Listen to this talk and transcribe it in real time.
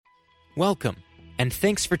Welcome, and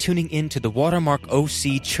thanks for tuning in to the Watermark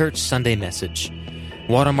OC Church Sunday Message.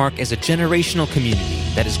 Watermark is a generational community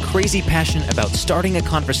that is crazy passionate about starting a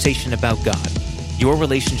conversation about God, your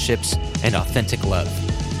relationships, and authentic love.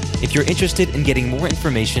 If you're interested in getting more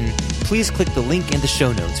information, please click the link in the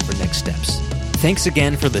show notes for next steps. Thanks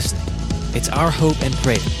again for listening. It's our hope and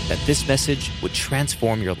prayer that this message would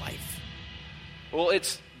transform your life. Well,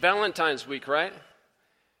 it's Valentine's week, right?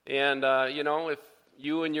 And, if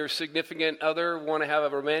you and your significant other want to have a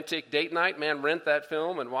romantic date night, man, rent that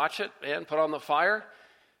film and watch it and put on the fire.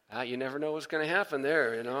 You never know what's going to happen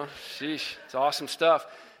there, Sheesh, it's awesome stuff.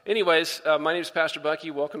 Anyways, my name is Pastor Bucky.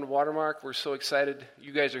 Welcome to Watermark. We're so excited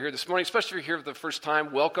you guys are here this morning, especially if you're here for the first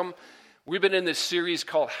time. Welcome. We've been in this series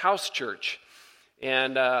called House Church.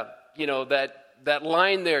 And, that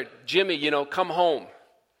line there, Jimmy, come home.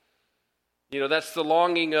 That's the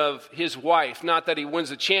longing of his wife. Not that he wins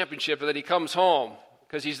the championship, but that he comes home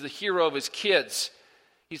because he's the hero of his kids.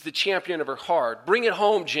 He's the champion of her heart. Bring it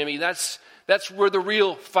home, Jimmy. That's where the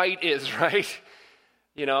real fight is, right?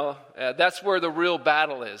 That's where the real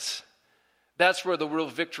battle is. That's where the real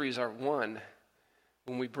victories are won,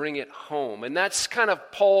 when we bring it home. And that's kind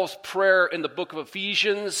of Paul's prayer in the book of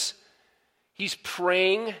Ephesians. He's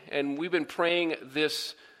praying, and we've been praying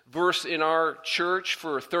this verse in our church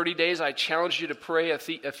for 30 days. I challenge you to pray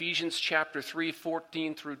Ephesians chapter 3,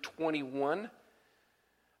 14 through 21.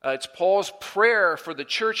 It's Paul's prayer for the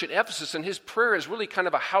church at Ephesus, and his prayer is really kind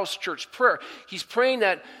of a house church prayer. He's praying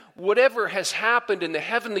that whatever has happened in the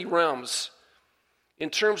heavenly realms, in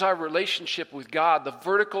terms of our relationship with God, the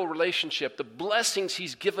vertical relationship, the blessings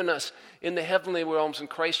he's given us in the heavenly realms in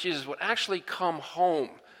Christ Jesus would actually come home,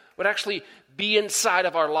 would actually be inside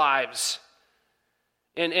of our lives.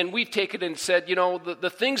 And we've taken it and said, the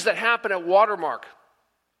things that happen at Watermark,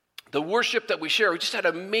 the worship that we share, we just had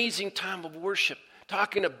an amazing time of worship,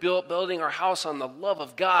 talking about building our house on the love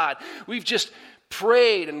of God. We've just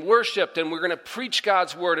prayed and worshiped, and we're going to preach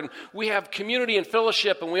God's word, and we have community and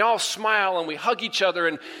fellowship, and we all smile, and we hug each other,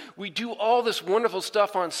 and we do all this wonderful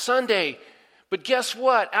stuff on Sunday. But guess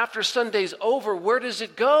what? After Sunday's over, where does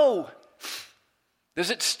it go?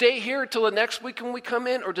 Does it stay here till the next week when we come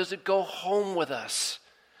in, or does it go home with us?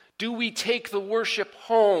 Do we take the worship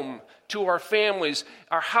home to our families,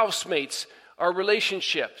 our housemates, our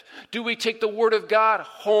relationship? Do we take the Word of God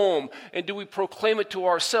home, and do we proclaim it to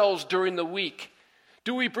ourselves during the week?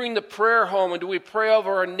 Do we bring the prayer home, and do we pray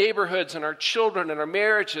over our neighborhoods and our children and our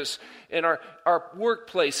marriages and our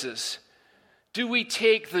workplaces? Do we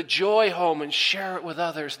take the joy home and share it with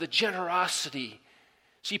others, the generosity?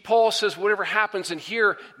 See, Paul says whatever happens in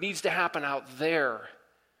here needs to happen out there.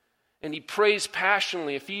 And he prays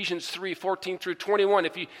passionately, Ephesians 3, 14 through 21.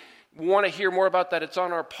 If you want to hear more about that, it's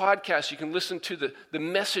on our podcast. You can listen to the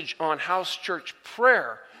message on house church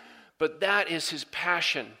prayer. But that is his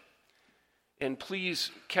passion. And please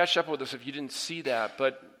catch up with us if you didn't see that.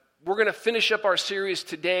 But we're going to finish up our series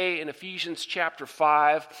today in Ephesians chapter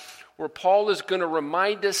 5, where Paul is going to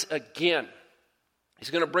remind us again. He's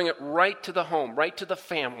going to bring it right to the home, right to the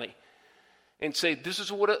family, and say, this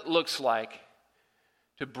is what it looks like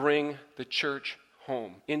to bring the church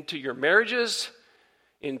home, into your marriages,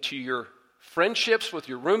 into your friendships with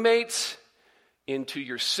your roommates, into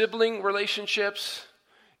your sibling relationships,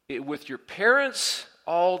 with your parents.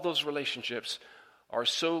 All those relationships are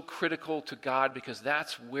so critical to God because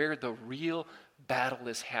that's where the real battle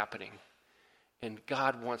is happening. And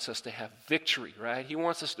God wants us to have victory, right? He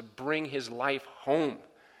wants us to bring his life home.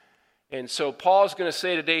 And so Paul's going to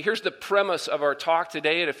say today, here's the premise of our talk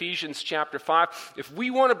today at Ephesians chapter 5. If we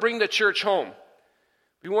want to bring the church home,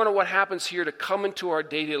 we want what happens here to come into our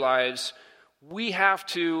daily lives, we have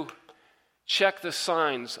to check the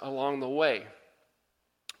signs along the way.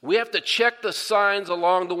 We have to check the signs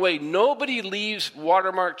along the way. Nobody leaves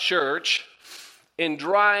Watermark Church and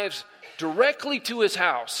drives directly to his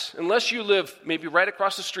house, unless you live maybe right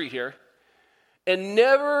across the street here, and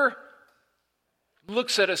never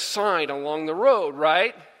looks at a sign along the road,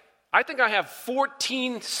 right? I think I have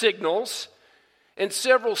 14 signals and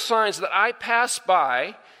several signs that I pass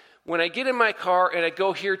by when I get in my car and I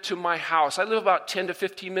go here to my house. I live about 10 to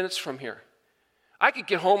 15 minutes from here. I could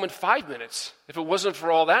get home in 5 minutes if it wasn't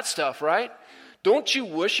for all that stuff, right? Don't you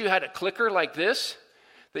wish you had a clicker like this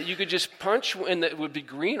that you could just punch and it would be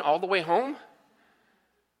green all the way home?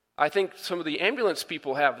 I think some of the ambulance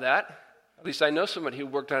people have that. At least I know somebody who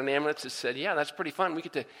worked on an ambulance that said, yeah, that's pretty fun. We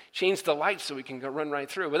get to change the lights so we can go run right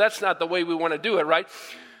through. But that's not the way we want to do it, right?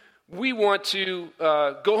 We want to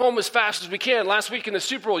go home as fast as we can. Last week in the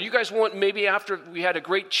Super Bowl, you guys want, maybe after we had a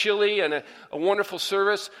great chili and a wonderful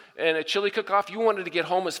service and a chili cook-off, you wanted to get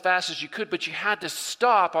home as fast as you could, but you had to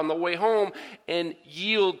stop on the way home and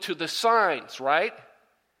yield to the signs, right?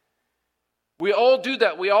 We all do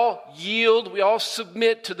that. We all yield. We all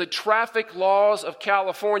submit to the traffic laws of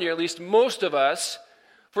California, at least most of us,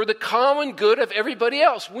 for the common good of everybody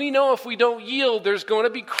else. We know if we don't yield, there's going to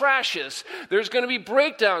be crashes. There's going to be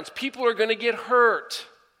breakdowns. People are going to get hurt.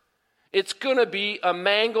 It's going to be a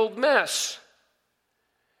mangled mess.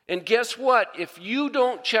 And guess what? If you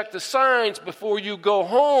don't check the signs before you go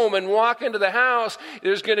home and walk into the house,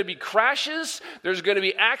 there's going to be crashes. There's going to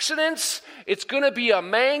be accidents. It's going to be a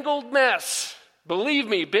mangled mess. Believe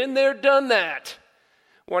me, been there, done that.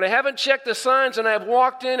 When I haven't checked the signs and I've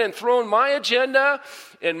walked in and thrown my agenda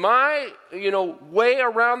and my, way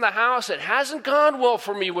around the house, it hasn't gone well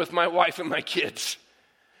for me with my wife and my kids.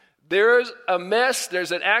 There's a mess,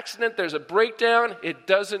 there's an accident, there's a breakdown. It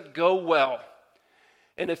doesn't go well.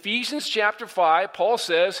 In Ephesians chapter 5, Paul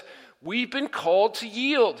says, we've been called to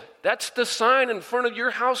yield. That's the sign in front of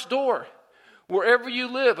your house door. Wherever you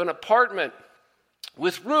live, an apartment,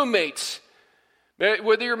 with roommates,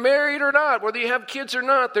 whether you're married or not, whether you have kids or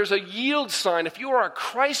not, there's a yield sign. If you are a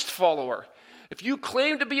Christ follower, if you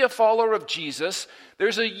claim to be a follower of Jesus,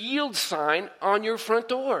 there's a yield sign on your front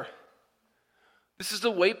door. This is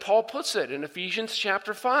the way Paul puts it in Ephesians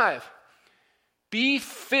chapter 5. Be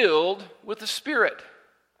filled with the Spirit,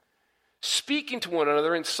 speaking to one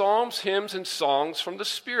another in psalms, hymns, and songs from the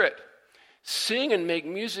Spirit. Sing and make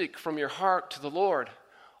music from your heart to the Lord,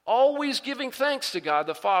 always giving thanks to God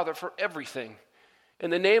the Father for everything. In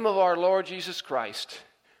the name of our Lord Jesus Christ,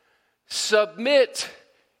 submit,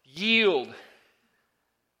 yield.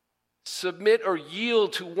 Submit or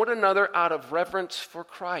yield to one another out of reverence for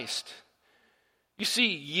Christ. You see,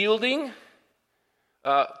 yielding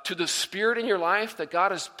to the Spirit in your life that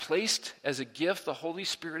God has placed as a gift, the Holy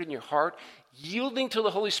Spirit in your heart, yielding to the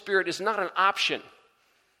Holy Spirit is not an option.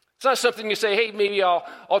 It's not something you say, hey, maybe I'll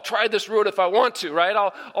try this road if I want to, right?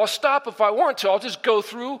 I'll stop if I want to. I'll just go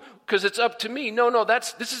through because it's up to me. No,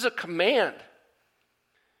 this is a command.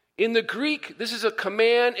 In the Greek, this is a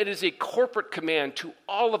command. It is a corporate command to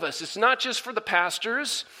all of us. It's not just for the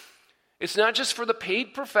pastors. It's not just for the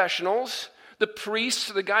paid professionals, the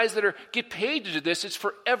priests, the guys that get paid to do this. It's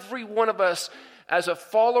for every one of us as a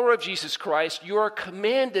follower of Jesus Christ. You are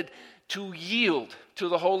commanded to yield to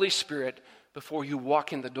the Holy Spirit before you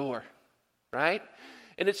walk in the door, right?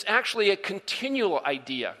 And it's actually a continual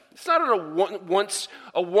idea. It's not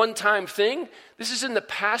a one-time thing. This is in the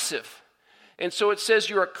passive. And so it says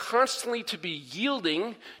you are constantly to be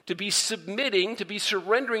yielding, to be submitting, to be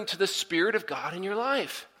surrendering to the Spirit of God in your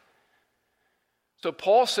life. So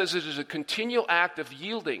Paul says it is a continual act of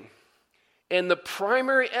yielding. And the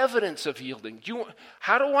primary evidence of yielding,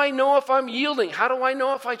 how do I know if I'm yielding? How do I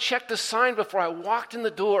know if I checked the sign before I walked in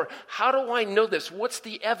the door? How do I know this? What's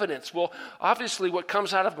the evidence? Well, obviously what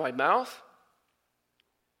comes out of my mouth.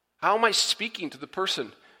 How am I speaking to the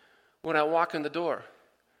person when I walk in the door?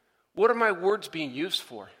 What are my words being used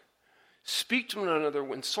for? Speak to one another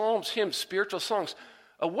in psalms, hymns, spiritual songs.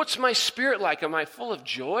 What's my spirit like? Am I full of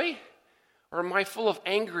joy? Or am I full of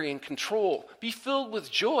anger and control? Be filled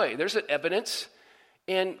with joy. There's an evidence.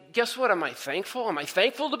 And guess what? Am I thankful? Am I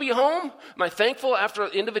thankful to be home? Am I thankful after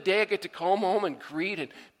the end of the day I get to come home and greet and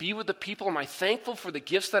be with the people? Am I thankful for the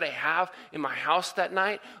gifts that I have in my house that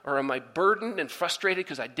night? Or am I burdened and frustrated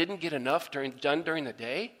because I didn't get enough done during the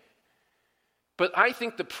day? But I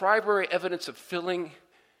think the primary evidence of filling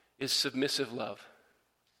is submissive love.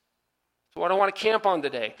 So what I want to camp on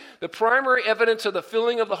today, the primary evidence of the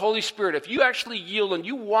filling of the Holy Spirit, if you actually yield and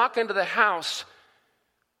you walk into the house,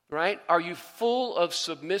 right, are you full of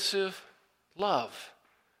submissive love?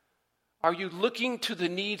 Are you looking to the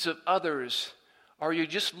needs of others? Or are you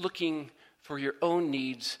just looking for your own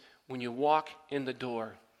needs when you walk in the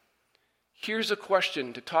door? Here's a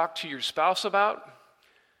question to talk to your spouse about,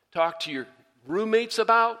 talk to your roommates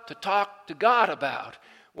about, to talk to God about.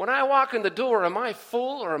 When I walk in the door, am I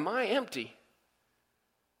full or am I empty?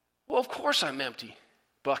 Well, of course I'm empty,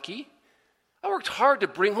 Bucky. I worked hard to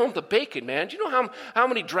bring home the bacon, man. Do you know how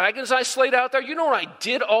many dragons I slayed out there? You know what I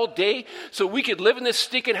did all day so we could live in this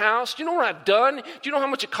stinking house? Do you know what I've done? Do you know how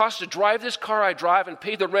much it costs to drive this car I drive and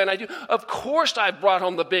pay the rent I do? Of course I brought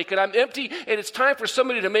home the bacon. I'm empty, and it's time for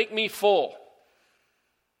somebody to make me full.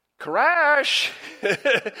 Crash.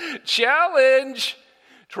 Challenge.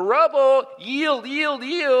 Trouble,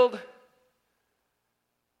 yield.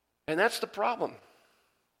 And that's the problem.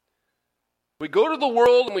 We go to the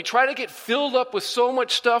world and we try to get filled up with so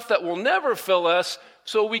much stuff that will never fill us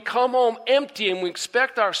So we come home empty, and we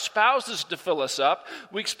expect our spouses to fill us up.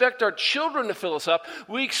 We expect our children to fill us up.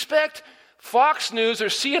 We expect Fox News or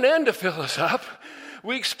CNN to fill us up.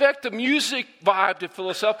 We expect the music vibe to fill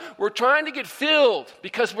us up. We're trying to get filled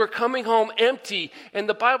because we're coming home empty. And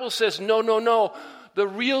the Bible says, no. The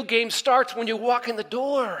real game starts when you walk in the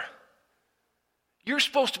door. You're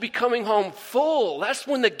supposed to be coming home full. That's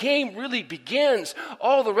when the game really begins.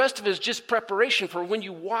 All the rest of it is just preparation for when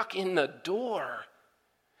you walk in the door.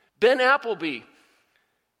 Ben Appleby,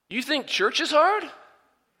 you think church is hard?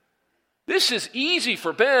 This is easy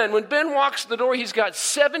for Ben. When Ben walks in the door, he's got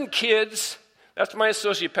 7 kids. That's my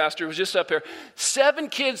associate pastor who was just up here. 7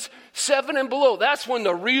 kids, 7 and below. That's when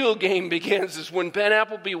the real game begins, is when Ben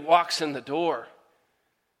Appleby walks in the door.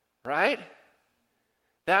 Right?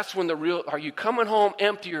 That's when are you coming home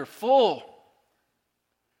empty or full?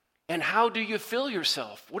 And how do you fill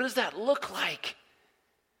yourself? What does that look like?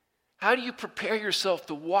 How do you prepare yourself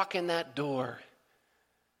to walk in that door?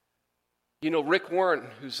 You know, Rick Warren,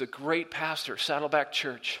 who's a great pastor, Saddleback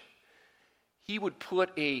Church, he would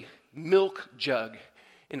put a milk jug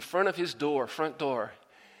in front of his front door.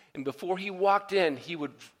 And before he walked in, he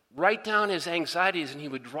would write down his anxieties and he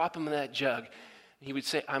would drop them in that jug. He would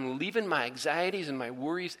say, I'm leaving my anxieties and my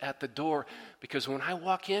worries at the door because when I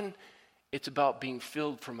walk in, it's about being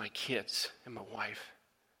filled for my kids and my wife.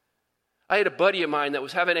 I had a buddy of mine that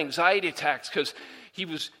was having anxiety attacks because he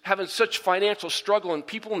was having such financial struggle and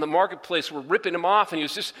people in the marketplace were ripping him off.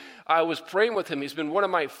 And I was praying with him. He's been one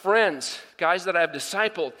of my friends, guys that I've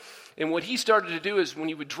discipled. And what he started to do is when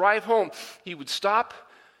he would drive home, he would stop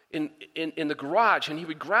in the garage, and he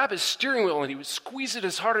would grab his steering wheel and he would squeeze it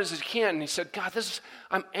as hard as he can. And he said, God,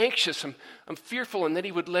 I'm anxious, I'm fearful. And then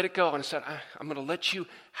he would let it go and said, I'm going to let you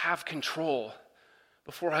have control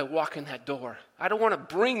before I walk in that door. I don't want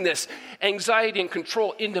to bring this anxiety and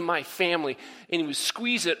control into my family. And he would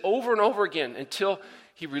squeeze it over and over again until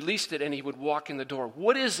he released it and he would walk in the door.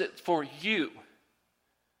 What is it for you?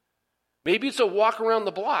 Maybe it's a walk around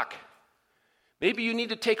the block. Maybe you need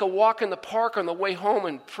to take a walk in the park on the way home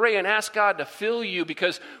and pray and ask God to fill you,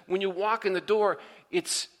 because when you walk in the door,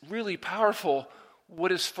 it's really powerful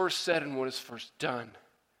what is first said and what is first done.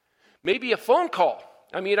 Maybe a phone call.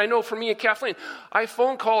 I mean, I know for me and Kathleen, I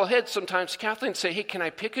phone call ahead sometimes to Kathleen and say, hey, can I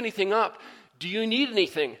pick anything up? Do you need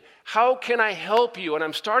anything? How can I help you? And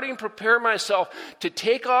I'm starting to prepare myself to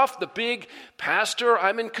take off the big pastor,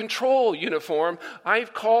 I'm in control uniform. I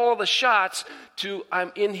call the shots to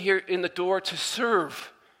I'm in here in the door to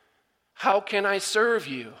serve. How can I serve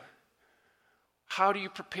you? How do you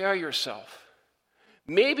prepare yourself?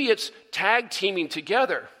 Maybe it's tag teaming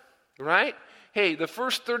together, right? Hey, the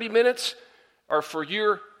first 30 minutes are for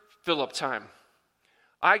your fill-up time.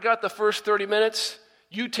 I got the first 30 minutes.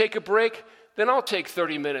 You take a break. Then I'll take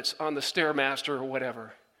 30 minutes on the Stairmaster or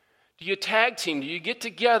whatever. Do you tag team? Do you get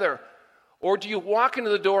together? Or do you walk into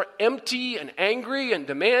the door empty and angry and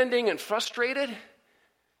demanding and frustrated?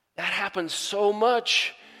 That happens so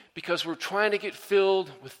much because we're trying to get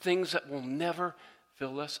filled with things that will never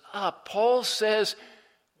fill us up. Paul says,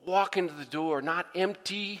 walk into the door, not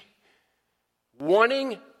empty,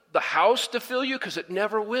 wanting the house to fill you, because it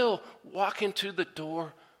never will. Walk into the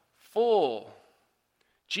door full.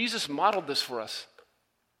 Jesus modeled this for us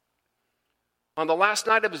on the last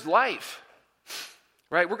night of his life,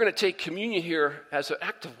 right? We're going to take communion here as an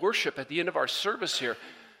act of worship at the end of our service here.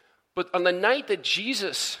 But on the night that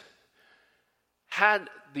Jesus had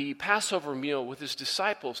the Passover meal with his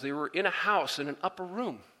disciples, they were in a house in an upper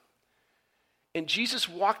room. And Jesus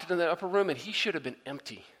walked into that upper room and he should have been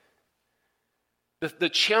empty. The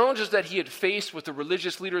challenges that he had faced with the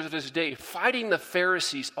religious leaders of his day, fighting the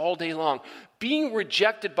Pharisees all day long, being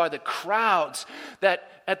rejected by the crowds that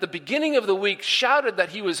at the beginning of the week shouted that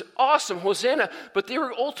he was awesome, Hosanna, but they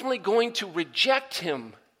were ultimately going to reject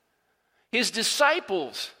him. His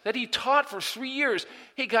disciples that he taught for 3 years,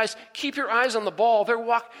 hey guys, keep your eyes on the ball. They're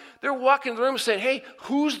walking in the room saying, hey,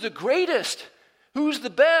 who's the greatest? Who's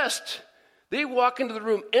the best? They walk into the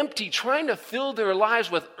room empty, trying to fill their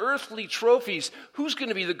lives with earthly trophies. Who's going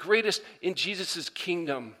to be the greatest in Jesus'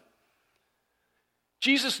 kingdom?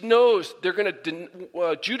 Jesus knows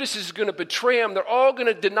Judas is going to betray him. They're all going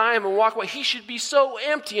to deny him and walk away. He should be so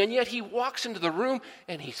empty, and yet he walks into the room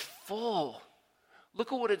and he's full.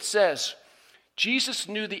 Look at what it says. Jesus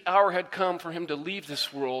knew the hour had come for him to leave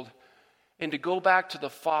this world and to go back to the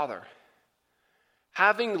Father.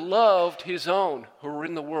 Having loved his own who were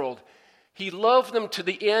in the world, he loved them to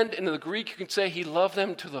the end, and in the Greek you can say he loved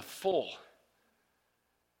them to the full.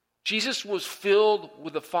 Jesus was filled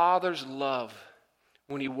with the Father's love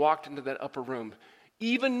when he walked into that upper room.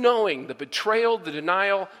 even knowing the betrayal, the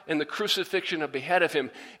denial, and the crucifixion ahead of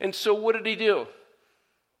him. And so what did he do?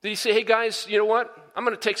 Did he say, hey guys, you know what? I'm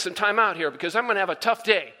going to take some time out here because I'm going to have a tough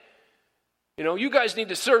day. You guys need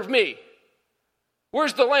to serve me.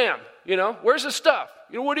 Where's the lamb? Where's the stuff?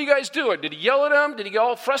 What are you guys doing? Did he yell at them? Did he get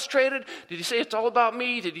all frustrated? Did he say it's all about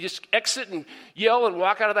me? Did he just exit and yell and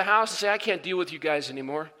walk out of the house and say, I can't deal with you guys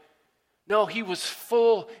anymore? No, he was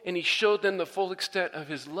full, and he showed them the full extent of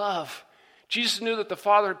his love. Jesus knew that the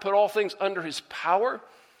Father had put all things under his power,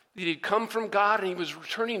 that he'd come from God, and he was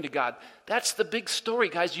returning to God. That's the big story,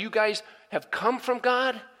 guys. You guys have come from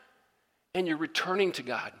God, and you're returning to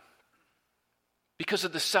God. Because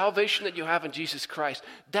of the salvation that you have in Jesus Christ.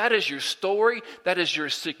 That is your story. That is your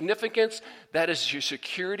significance. That is your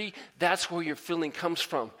security. That's where your feeling comes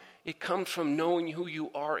from. It comes from knowing who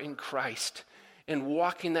you are in Christ and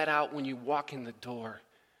walking that out when you walk in the door.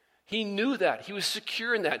 He knew that. He was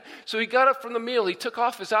secure in that. So he got up from the meal. He took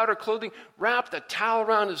off his outer clothing, wrapped a towel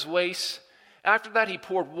around his waist. After that, he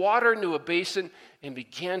poured water into a basin and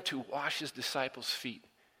began to wash his disciples' feet,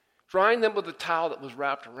 drying them with the towel that was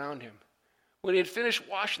wrapped around him. When he had finished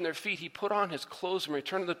washing their feet, he put on his clothes and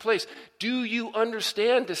returned to the place. Do you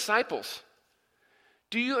understand, disciples?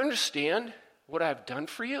 Do you understand what I've done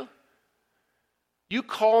for you? You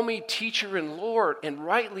call me teacher and Lord, and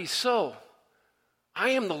rightly so. I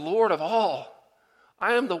am the Lord of all.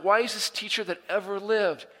 I am the wisest teacher that ever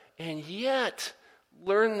lived. And yet,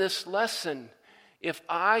 learn this lesson. If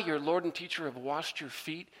I, your Lord and teacher, have washed your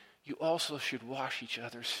feet, you also should wash each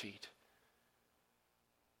other's feet.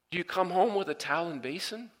 Do you come home with a towel and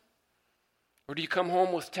basin? Or do you come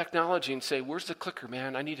home with technology and say, where's the clicker,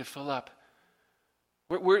 man? I need to fill up.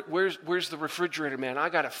 Where's the refrigerator, man? I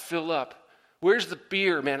got to fill up. Where's the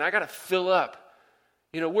beer, man? I got to fill up.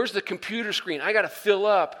 Where's the computer screen? I got to fill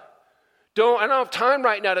up. I don't have time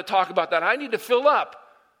right now to talk about that. I need to fill up.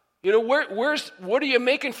 What are you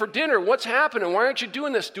making for dinner? What's happening? Why aren't you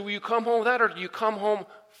doing this? Do you come home with that, or do you come home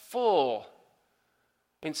full?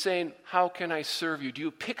 And saying, how can I serve you? Do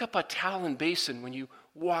you pick up a towel and basin when you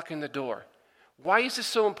walk in the door? Why is this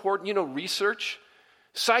so important? Research,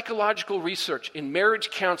 psychological research in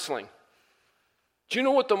marriage counseling. Do you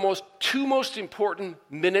know what the two most important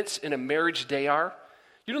minutes in a marriage day are?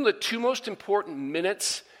 You know the two most important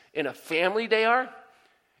minutes in a family day are?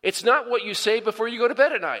 It's not what you say before you go to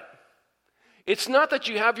bed at night. It's not that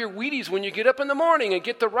you have your Wheaties when you get up in the morning and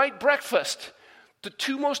get the right breakfast. The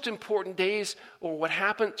two most important days, or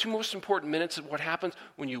two most important minutes of what happens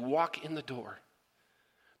when you walk in the door.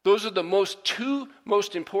 Those are the two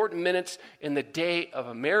most important minutes in the day of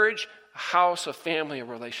a marriage, a house, a family, a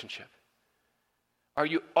relationship. Are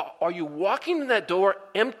you walking in that door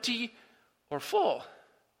empty or full?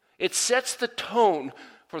 It sets the tone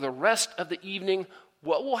for the rest of the evening,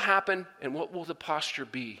 what will happen and what will the posture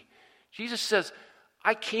be. Jesus says,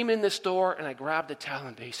 I came in this door and I grabbed a towel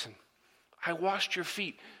and basin. I washed your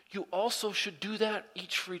feet. You also should do that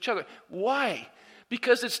each for each other. Why?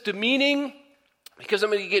 Because it's demeaning. Because I'm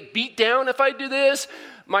going to get beat down if I do this.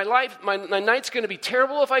 My night's going to be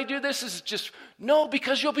terrible if I do this. No,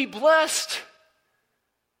 because you'll be blessed.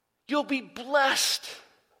 You'll be blessed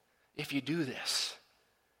if you do this.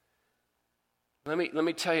 Let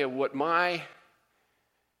me tell you what my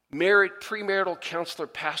premarital counselor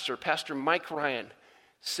Pastor Mike Ryan,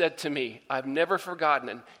 said to me. I've never forgotten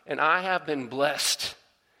it, and I have been blessed.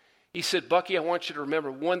 He said, Bucky, I want you to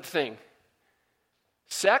remember one thing.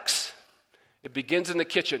 Sex, it begins in the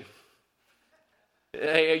kitchen.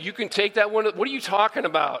 Hey, you can take that one. What are you talking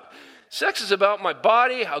about? Sex is about my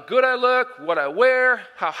body, how good I look, what I wear,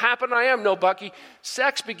 how happy I am. No, Bucky,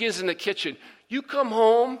 sex begins in the kitchen. You come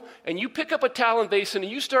home, and you pick up a towel and basin,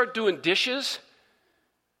 and you start doing dishes.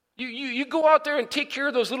 You go out there and take care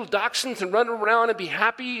of those little dachshunds and run around and be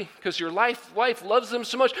happy because your wife loves them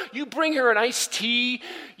so much. You bring her an iced tea.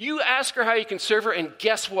 You ask her how you can serve her, and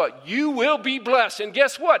guess what? You will be blessed. And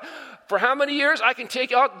guess what? For how many years? I can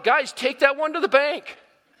take out, guys, take that one to the bank.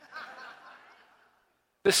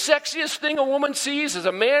 The sexiest thing a woman sees is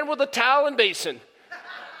a man with a towel and basin.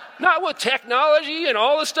 Not with technology and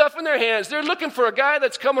all the stuff in their hands. They're looking for a guy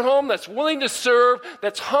that's coming home, that's willing to serve,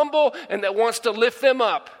 that's humble, and that wants to lift them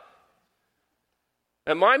up.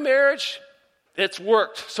 And my marriage, it's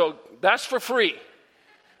worked. So that's for free.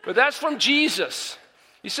 But that's from Jesus.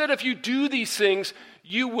 He said if you do these things,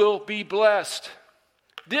 you will be blessed.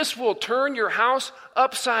 This will turn your house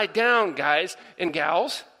upside down, guys and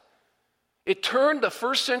gals. It turned the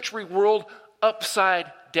first century world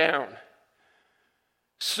upside down.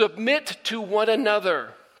 Submit to one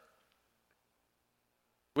another.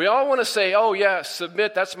 We all want to say, oh yeah,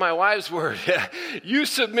 submit, that's my wife's word. You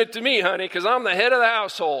submit to me, honey, because I'm the head of the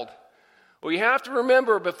household. Well, you have to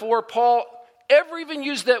remember, before Paul ever even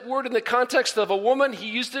used that word in the context of a woman, he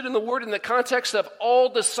used it in the context of all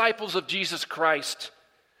disciples of Jesus Christ.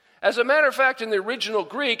 As a matter of fact, in the original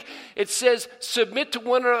Greek, it says, submit to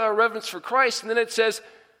one another out of reverence for Christ, and then it says,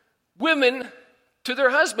 women to their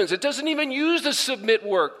husbands. It doesn't even use the submit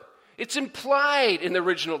word. It's implied in the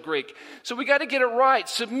original Greek. So we got to get it right.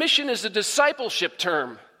 Submission is a discipleship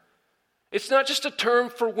term. It's not just a term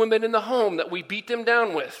for women in the home that we beat them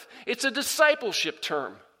down with. It's a discipleship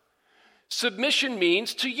term. Submission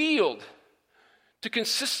means to yield, to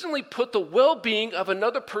consistently put the well-being of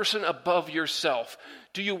another person above yourself.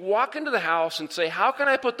 Do you walk into the house and say, how can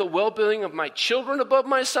I put the well-being of my children above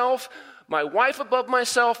myself, my wife above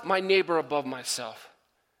myself, my neighbor above myself?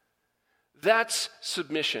 That's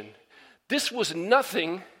submission. This was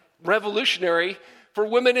nothing revolutionary for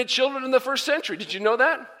women and children in the first century. Did you know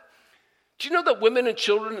that? Did you know that women and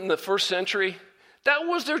children in the first century, that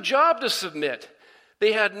was their job to submit?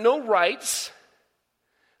 They had no rights.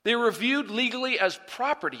 They were viewed legally as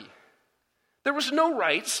property. There was no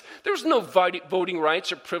rights. There was no voting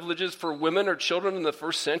rights or privileges for women or children in the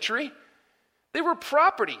first century. They were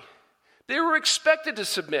property. They were expected to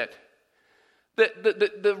submit.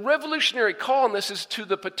 The revolutionary call on this is to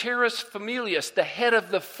the paterus familias, the head of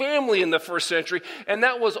the family in the first century, and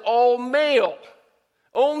that was all male.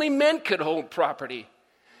 Only men could hold property.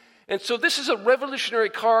 And so this is a revolutionary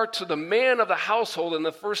call to the man of the household in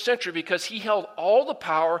the first century because he held all the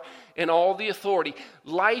power and all the authority.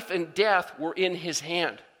 Life and death were in his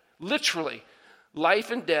hand. Literally, life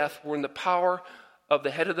and death were in the power of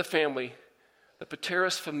the head of the family, the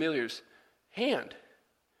paterus familias' hand.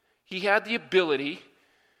 He had the ability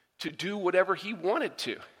to do whatever he wanted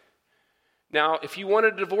to. Now, if he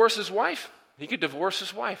wanted to divorce his wife, he could divorce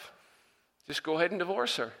his wife. Just go ahead and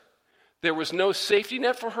divorce her. There was no safety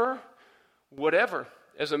net for her, whatever.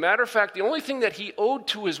 As a matter of fact, the only thing that he owed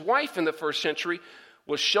to his wife in the first century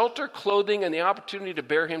was shelter, clothing, and the opportunity to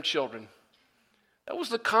bear him children. That was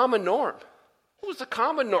the common norm. It was the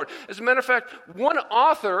common norm. As a matter of fact, one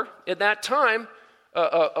author at that time,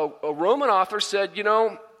 a Roman author said,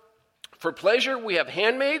 for pleasure, we have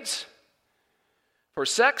handmaids. For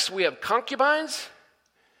sex, we have concubines.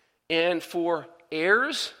 And for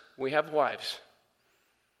heirs, we have wives.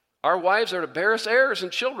 Our wives are to bear us heirs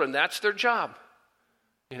and children. That's their job.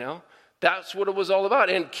 That's what it was all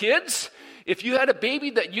about. And kids, if you had a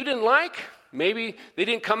baby that you didn't like, maybe they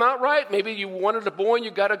didn't come out right, maybe you wanted a boy and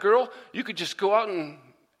you got a girl, you could just go out and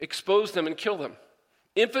expose them and kill them.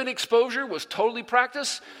 Infant exposure was totally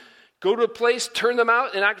practiced. Go to a place, turn them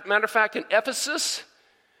out. And as a matter of fact, in Ephesus,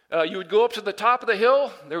 you would go up to the top of the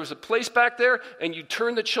hill. There was a place back there, and you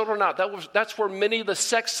turn the children out. That's where many of the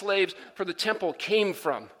sex slaves for the temple came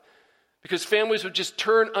from, because families would just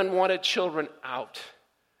turn unwanted children out.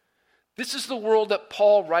 This is the world that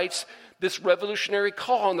Paul writes this revolutionary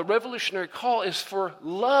call, and the revolutionary call is for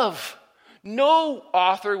love. No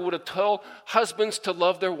author would have told husbands to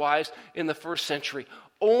love their wives in the first century.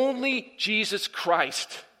 Only Jesus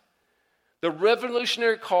Christ. The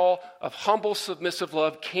revolutionary call of humble, submissive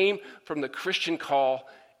love came from the Christian call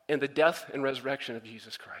and the death and resurrection of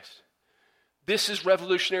Jesus Christ. This is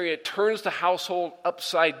revolutionary. It turns the household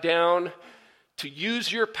upside down to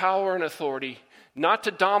use your power and authority, not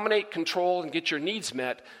to dominate, control, and get your needs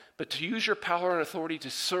met, but to use your power and authority to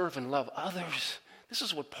serve and love others. This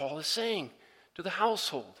is what Paul is saying to the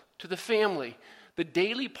household, to the family. The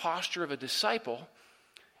daily posture of a disciple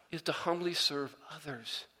is to humbly serve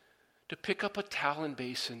others, to pick up a towel and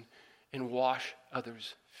basin and wash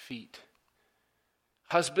others' feet.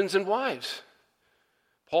 Husbands and wives.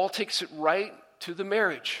 Paul takes it right to the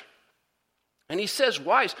marriage. And he says,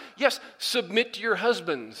 wives, yes, submit to your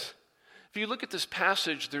husbands. If you look at this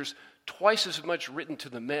passage, there's twice as much written to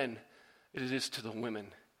the men as it is to the women.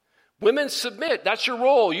 Women, submit. That's your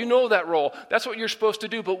role. You know that role. That's what you're supposed to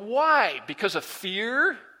do. But why? Because of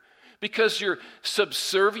fear? Because you're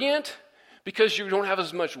subservient? Because you don't have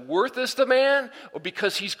as much worth as the man? Or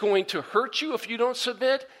because he's going to hurt you if you don't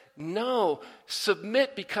submit? No.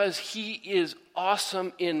 Submit because he is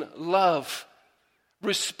awesome in love.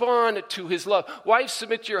 Respond to his love. Wives,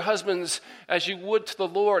 submit to your husbands as you would to the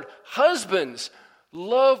Lord. Husbands,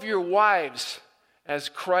 love your wives as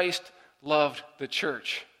Christ loved the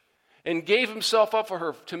church and gave himself up for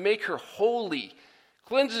her to make her holy,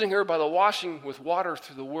 cleansing her by the washing with water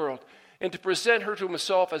through the world, and to present her to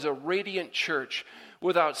himself as a radiant church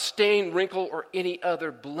without stain, wrinkle, or any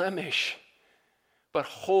other blemish, but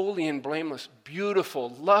holy and blameless, beautiful,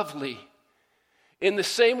 lovely. In the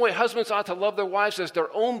same way, husbands ought to love their wives as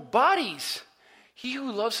their own bodies. He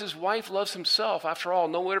who loves his wife loves himself. After all,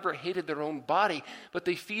 no one ever hated their own body, but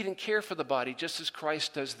they feed and care for the body, just as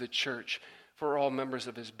Christ does the church, for all members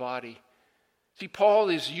of his body. See, Paul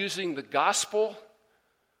is using the gospel,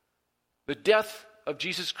 the death of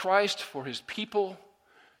Jesus Christ for his people,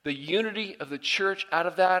 the unity of the church out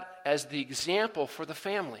of that as the example for the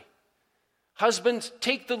family. Husbands,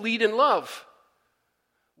 take the lead in love.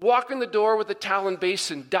 Walk in the door with a towel and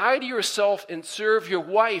basin. Die to yourself and serve your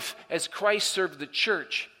wife as Christ served the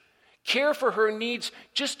church. Care for her needs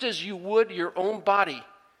just as you would your own body.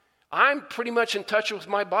 I'm pretty much in touch with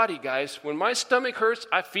my body, guys. When my stomach hurts,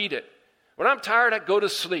 I feed it. When I'm tired, I go to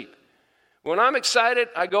sleep. When I'm excited,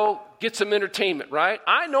 I go get some entertainment, right?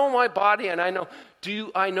 I know my body, and I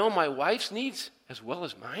know my wife's needs as well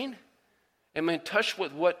as mine? Am I in touch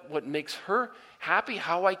with what makes her happy,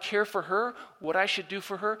 how I care for her, what I should do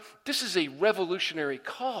for her? This is a revolutionary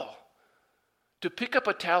call to pick up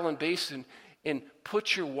a towel and basin and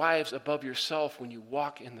put your wives above yourself when you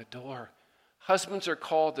walk in the door. Husbands are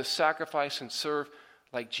called to sacrifice and serve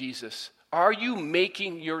like Jesus. Are you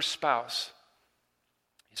making your spouse?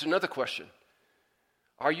 Here's another question.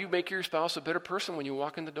 Are you making your spouse a better person when you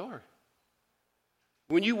walk in the door?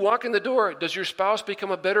 When you walk in the door, does your spouse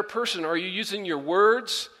become a better person? Are you using your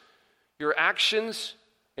words, your actions,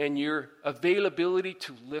 and your availability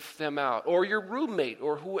to lift them out? Or your roommate,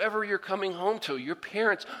 or whoever you're coming home to, your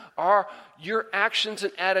parents, are your actions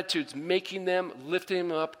and attitudes making them, lifting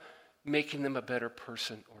them up, making them a better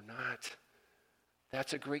person or not?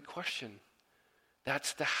 That's a great question.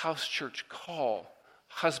 That's the house church call,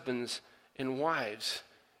 husbands and wives,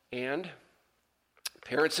 and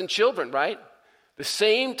parents and children, right? The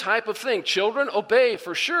same type of thing. Children, obey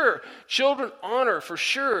for sure. Children, honor for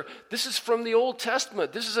sure. This is from the Old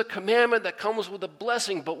Testament. This is a commandment that comes with a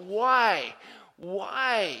blessing. But why?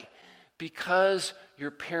 Why? Because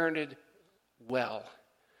you're parented well.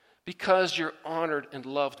 Because you're honored and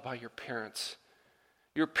loved by your parents.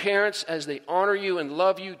 Your parents, as they honor you and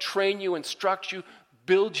love you, train you, instruct you,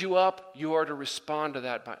 build you up, you are to respond to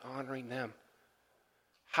that by honoring them.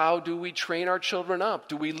 How do we train our children up?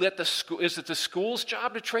 Do we let is it the school's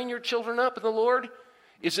job to train your children up in the Lord?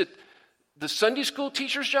 Is it the Sunday school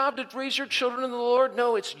teacher's job to raise your children in the Lord?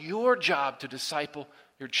 No, it's your job to disciple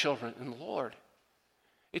your children in the Lord.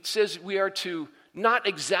 It says we are to not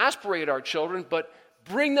exasperate our children, but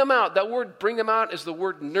bring them out. That word bring them out is the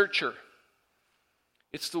word nurture.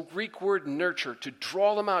 It's the Greek word nurture, to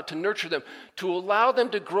draw them out, to nurture them, to allow them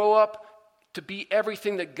to grow up to be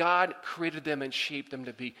everything that God created them and shaped them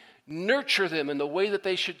to be. Nurture them in the way that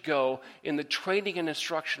they should go in the training and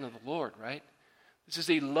instruction of the Lord, right? This is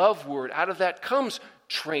a love word. Out of that comes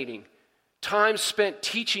training. Time spent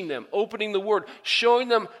teaching them, opening the word, showing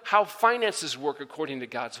them how finances work according to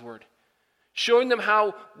God's word. Showing them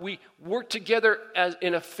how we work together as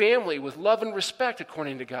in a family with love and respect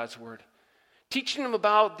according to God's word. Teaching them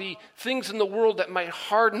about the things in the world that might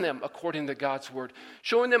harden them according to God's word.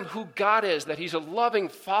 Showing them who God is, that he's a loving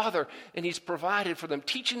father and he's provided for them.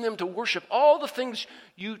 Teaching them to worship all the things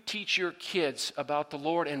you teach your kids about the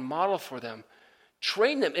Lord and model for them.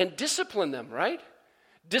 Train them and discipline them, right?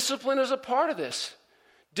 Discipline is a part of this.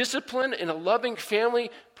 Discipline in a loving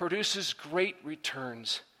family produces great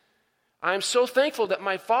returns. I'm so thankful that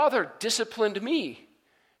my father disciplined me.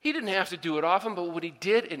 He didn't have to do it often, but what he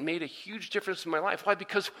did, it made a huge difference in my life. Why?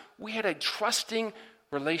 Because we had a trusting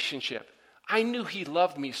relationship. I knew he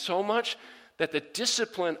loved me so much that the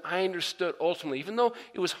discipline I understood ultimately, even though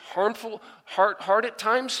it was harmful, hard at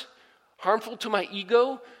times, harmful to my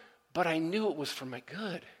ego, but I knew it was for my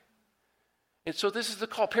good. And so this is the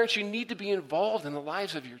call. Parents, you need to be involved in the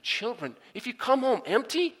lives of your children. If you come home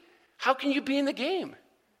empty, how can you be in the game?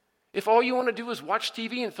 If all you want to do is watch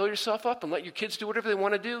TV and fill yourself up and let your kids do whatever they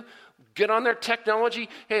want to do, get on their technology,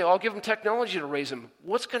 hey, I'll give them technology to raise them.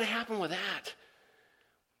 What's going to happen with that?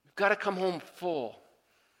 You've got to come home full.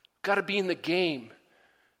 You've got to be in the game.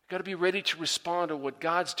 You've got to be ready to respond to what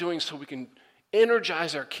God's doing so we can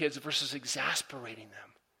energize our kids versus exasperating them.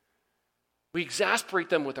 We exasperate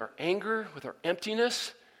them with our anger, with our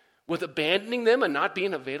emptiness, with abandoning them and not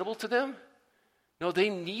being available to them. No, they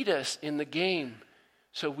need us in the game.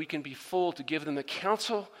 So we can be full to give them the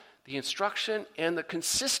counsel, the instruction, and the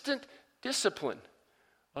consistent discipline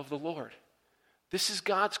of the Lord. This is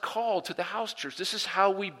God's call to the house church. This is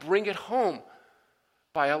how we bring it home,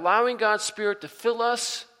 by allowing God's Spirit to fill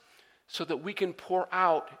us so that we can pour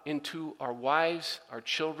out into our wives, our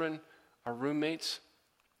children, our roommates.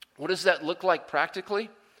 What does that look like practically?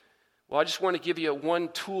 Well, I just want to give you one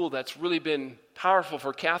tool that's really been powerful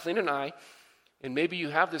for Kathleen and I. and maybe you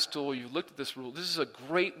have this tool, you've looked at this rule, this is a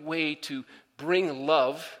great way to bring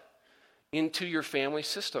love into your family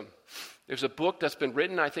system. There's a book that's been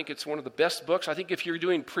written. I think it's one of the best books. I think if you're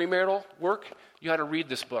doing premarital work, you ought to read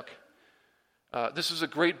this book. This is a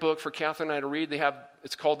great book for Catherine and I to read.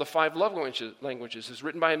 It's called The 5 Love Languages. It's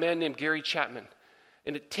written by a man named Gary Chapman.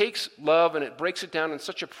 And it takes love and it breaks it down in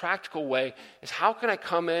such a practical way as how can I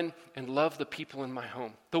come in and love the people in my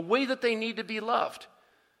home? The way that they need to be loved.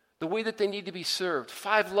 The way that they need to be served.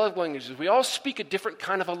 5 love languages. We all speak a different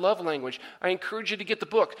kind of a love language. I encourage you to get the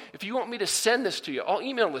book. If you want me to send this to you, I'll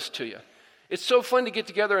email this to you. It's so fun to get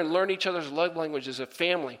together and learn each other's love language as a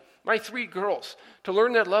family. My 3 girls, to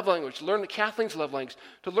learn that love language, to learn Kathleen's love language,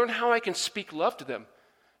 to learn how I can speak love to them,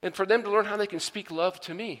 and for them to learn how they can speak love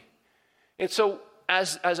to me. And so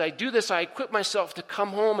as I do this, I equip myself to come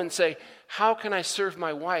home and say, how can I serve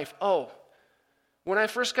my wife? Oh, when I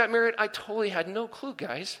first got married, I totally had no clue,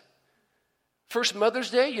 guys. First Mother's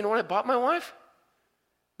Day, you know what I bought my wife?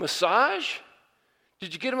 Massage.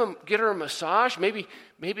 Did you get her a massage? Maybe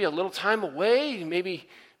a little time away.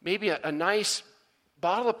 Maybe a nice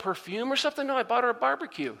bottle of perfume or something. No, I bought her a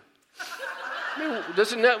barbecue. I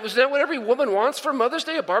mean, was that what every woman wants for Mother's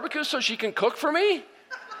Day? A barbecue so she can cook for me,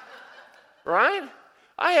 right?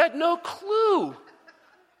 I had no clue.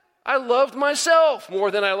 I loved myself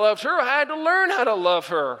more than I loved her. I had to learn how to love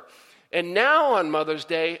her. And now on Mother's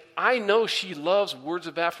Day, I know she loves words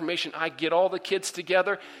of affirmation. I get all the kids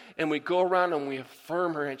together and we go around and we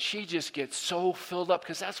affirm her, and she just gets so filled up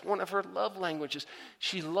because that's one of her love languages.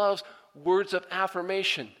 She loves words of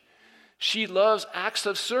affirmation. She loves acts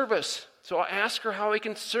of service. So I ask her how I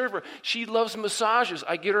can serve her. She loves massages.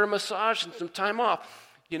 I get her a massage and some time off.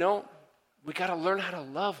 You know, we got to learn how to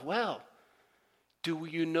love well. Do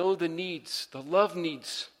you know the needs, the love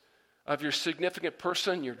needs of your significant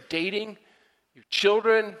person, you're dating, your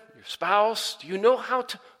children, your spouse? Do you know how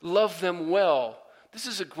to love them well? This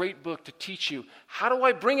is a great book to teach you. How do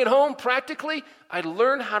I bring it home practically? I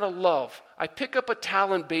learn how to love. I pick up a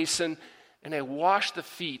towel and basin and I wash the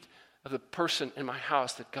feet of the person in my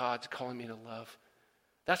house that God's calling me to love.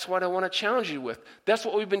 That's what I want to challenge you with. That's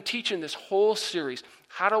what we've been teaching this whole series.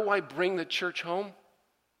 How do I bring the church home?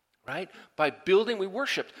 Right? By we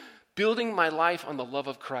worshiped, building my life on the love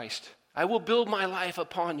of Christ. I will build my life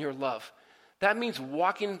upon your love. That means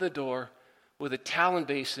walking the door with a towel and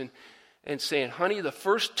basin and saying, honey, the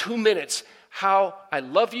first 2 minutes, how I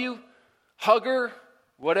love you, hug her,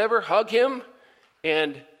 whatever, hug him,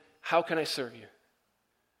 and how can I serve you?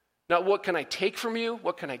 Not what can I take from you,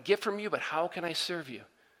 what can I get from you, but how can I serve you?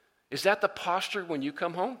 Is that the posture when you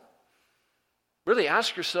come home? Really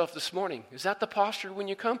ask yourself this morning, is that the posture when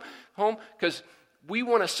you come home? Because we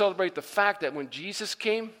want to celebrate the fact that when Jesus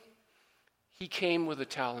came, he came with a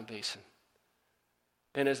towel and basin.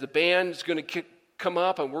 And as the band is going to come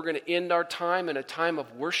up and we're going to end our time in a time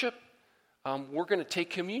of worship, we're going to take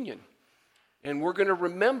communion. And we're going to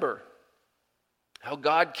remember how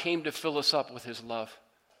God came to fill us up with his love.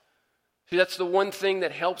 See, that's the one thing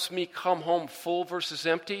that helps me come home full versus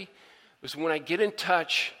empty, is when I get in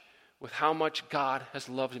touch with how much God has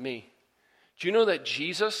loved me. Do you know that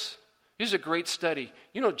Jesus, here's a great study.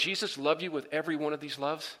 You know Jesus loved you with every one of these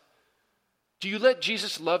loves? Do you let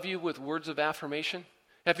Jesus love you with words of affirmation?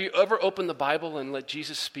 Have you ever opened the Bible and let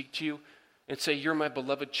Jesus speak to you and say, you're my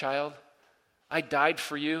beloved child? I died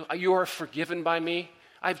for you. You are forgiven by me.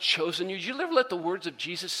 I've chosen you. Did you ever let the words of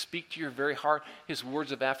Jesus speak to your very heart, his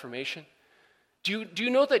words of affirmation? Do you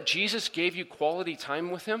know that Jesus gave you quality time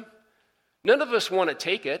with him? None of us want to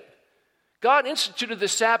take it. God instituted the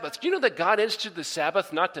Sabbath. Do you know that God instituted the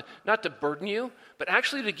Sabbath not to burden you, but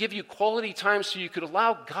actually to give you quality time so you could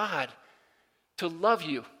allow God to love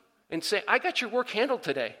you and say, I got your work handled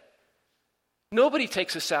today. Nobody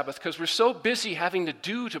takes a Sabbath because we're so busy having to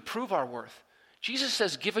do to prove our worth. Jesus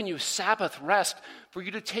has given you Sabbath rest for you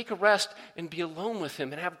to take a rest and be alone with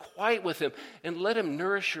him and have quiet with him and let him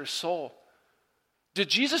nourish your soul. Did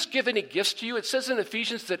Jesus give any gifts to you? It says in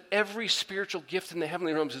Ephesians that every spiritual gift in the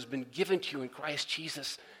heavenly realms has been given to you in Christ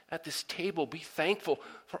Jesus. At this table, be thankful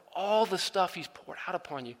for all the stuff he's poured out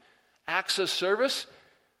upon you. Acts of service.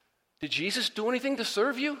 Did Jesus do anything to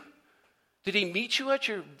serve you? Did he meet you at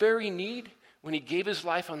your very need when he gave his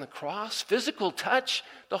life on the cross? Physical touch.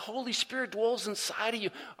 The Holy Spirit dwells inside of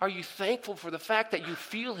you. Are you thankful for the fact that you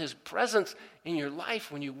feel his presence in your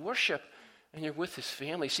life when you worship and you're with his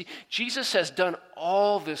family? See, Jesus has done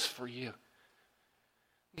all this for you.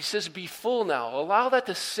 He says, be full now. Allow that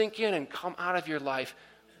to sink in and come out of your life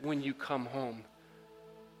when you come home.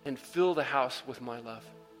 And fill the house with my love.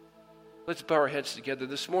 Let's bow our heads together.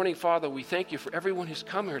 This morning, Father, we thank you for everyone who's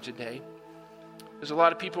come here today. There's a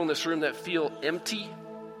lot of people in this room that feel empty.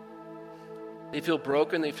 They feel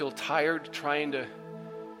broken. They feel tired trying to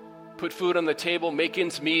put food on the table, make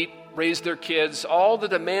ends meet, raise their kids, all the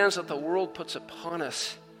demands that the world puts upon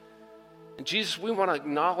us. And Jesus, we want to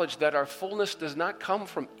acknowledge that our fullness does not come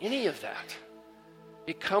from any of that.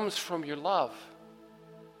 It comes from your love.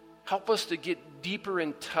 Help us to get deeper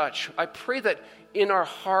in touch. I pray that in our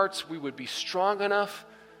hearts we would be strong enough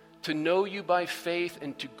to know you by faith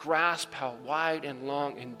and to grasp how wide and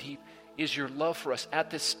long and deep is your love for us at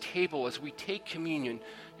this table as we take communion,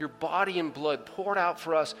 your body and blood poured out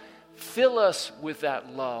for us. Fill us with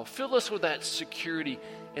that love. Fill us with that security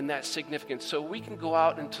and that significance so we can go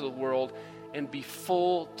out into the world and be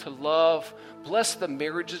full to love. Bless the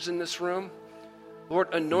marriages in this room.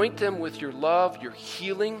 Lord, anoint them with your love, your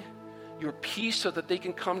healing, your peace so that they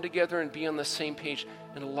can come together and be on the same page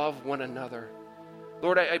and love one another.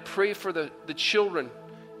 Lord, I pray for the children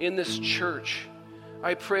in this church.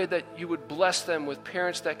 I pray that you would bless them with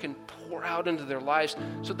parents that can pour out into their lives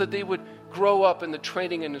so that they would grow up in the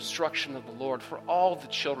training and instruction of the Lord for all the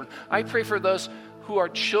children. I pray for those who are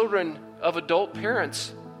children of adult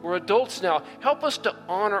parents. We're adults now. Help us to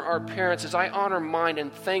honor our parents as I honor mine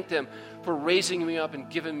and thank them for raising me up and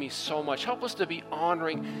giving me so much. Help us to be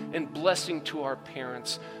honoring and blessing to our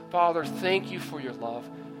parents. Father, thank you for your love.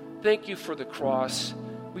 Thank you for the cross.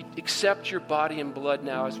 We accept your body and blood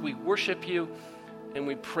now as we worship you and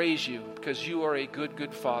we praise you because you are a good,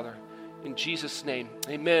 good Father. In Jesus' name,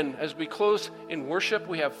 amen. As we close in worship,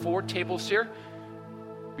 we have 4 tables here.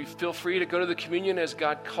 Feel free to go to the communion as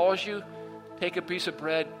God calls you. Take a piece of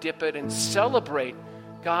bread, dip it, and celebrate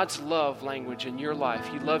God's love language in your life.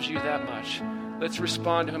 He loves you that much. Let's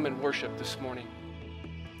respond to him in worship this morning.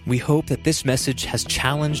 We hope that this message has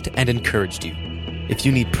challenged and encouraged you. If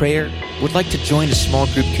you need prayer, would like to join a small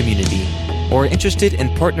group community, or are interested in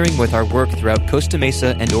partnering with our work throughout Costa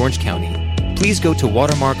Mesa and Orange County, please go to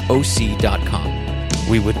watermarkoc.com.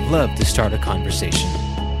 We would love to start a conversation.